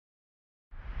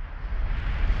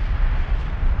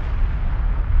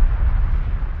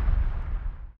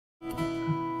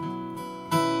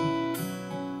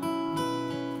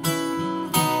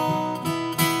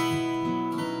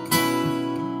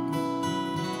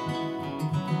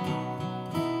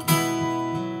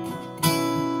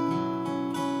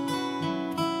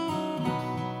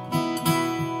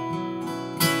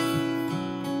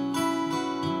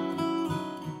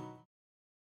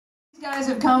guys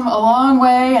have come a long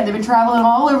way, and they've been traveling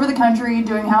all over the country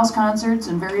doing house concerts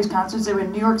and various concerts. They were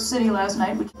in New York City last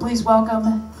night. Would you please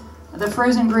welcome the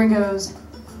Frozen Gringos,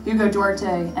 Hugo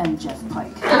Duarte, and Jeff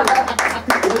Pike.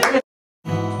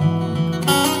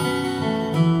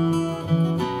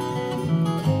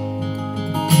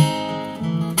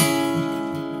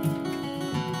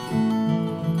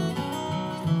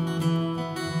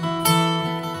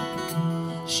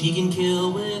 She can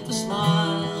kill with a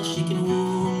smile, she can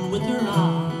wound with her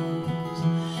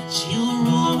eyes. She'll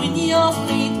ruin your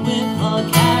faith with her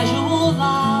casual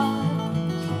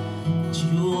lies. But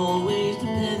you always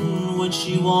depend what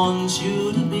she wants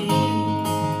you to be.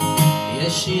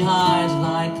 Yes, she hides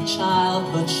like a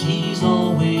child, but she's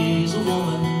always a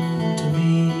woman to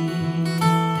me.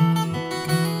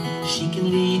 She can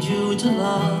lead you to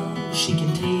love, she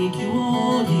can take you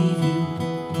or leave you.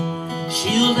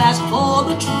 She'll ask for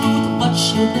the truth, but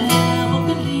she'll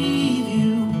never believe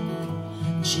you.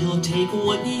 She'll take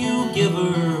what you give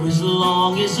her as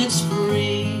long as it's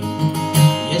free.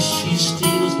 Yes, she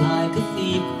steals like a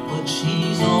thief, but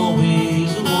she's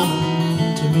always a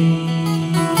woman to me.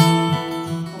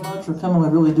 Thank you so much for coming. I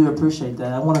really do appreciate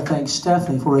that. I want to thank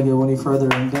Stephanie before we go any further,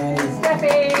 and Danny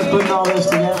for putting all this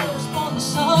together.